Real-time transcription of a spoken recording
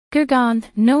Gurgaon,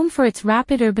 known for its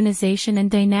rapid urbanization and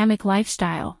dynamic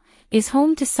lifestyle, is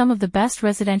home to some of the best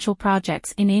residential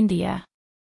projects in India.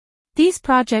 These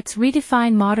projects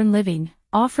redefine modern living,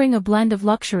 offering a blend of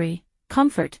luxury,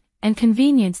 comfort, and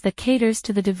convenience that caters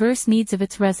to the diverse needs of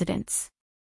its residents.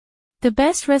 The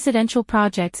best residential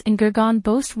projects in Gurgaon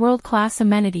boast world-class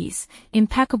amenities,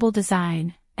 impeccable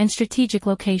design, and strategic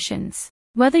locations.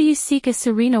 Whether you seek a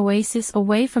serene oasis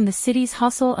away from the city's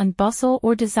hustle and bustle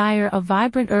or desire a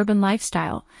vibrant urban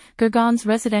lifestyle, Gurgaon's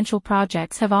residential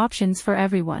projects have options for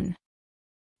everyone.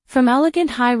 From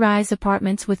elegant high-rise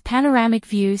apartments with panoramic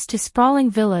views to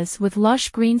sprawling villas with lush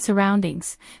green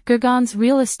surroundings, Gurgaon's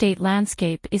real estate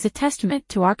landscape is a testament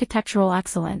to architectural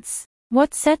excellence.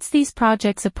 What sets these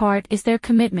projects apart is their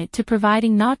commitment to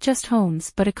providing not just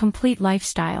homes but a complete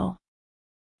lifestyle.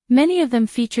 Many of them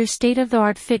feature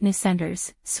state-of-the-art fitness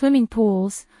centers, swimming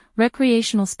pools,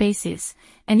 recreational spaces,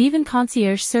 and even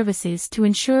concierge services to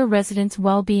ensure residents'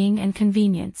 well-being and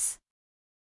convenience.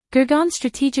 Gurgaon's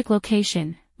strategic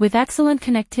location, with excellent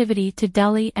connectivity to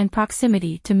Delhi and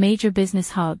proximity to major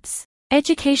business hubs,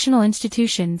 educational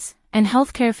institutions, and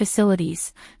healthcare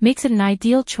facilities, makes it an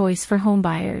ideal choice for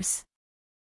homebuyers.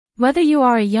 Whether you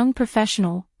are a young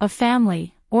professional, a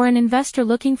family, or an investor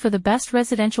looking for the best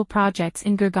residential projects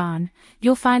in Gurgaon,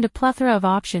 you'll find a plethora of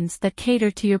options that cater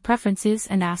to your preferences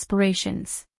and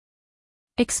aspirations.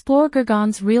 Explore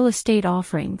Gurgaon's real estate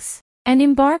offerings and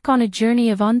embark on a journey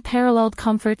of unparalleled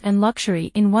comfort and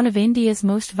luxury in one of India's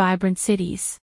most vibrant cities.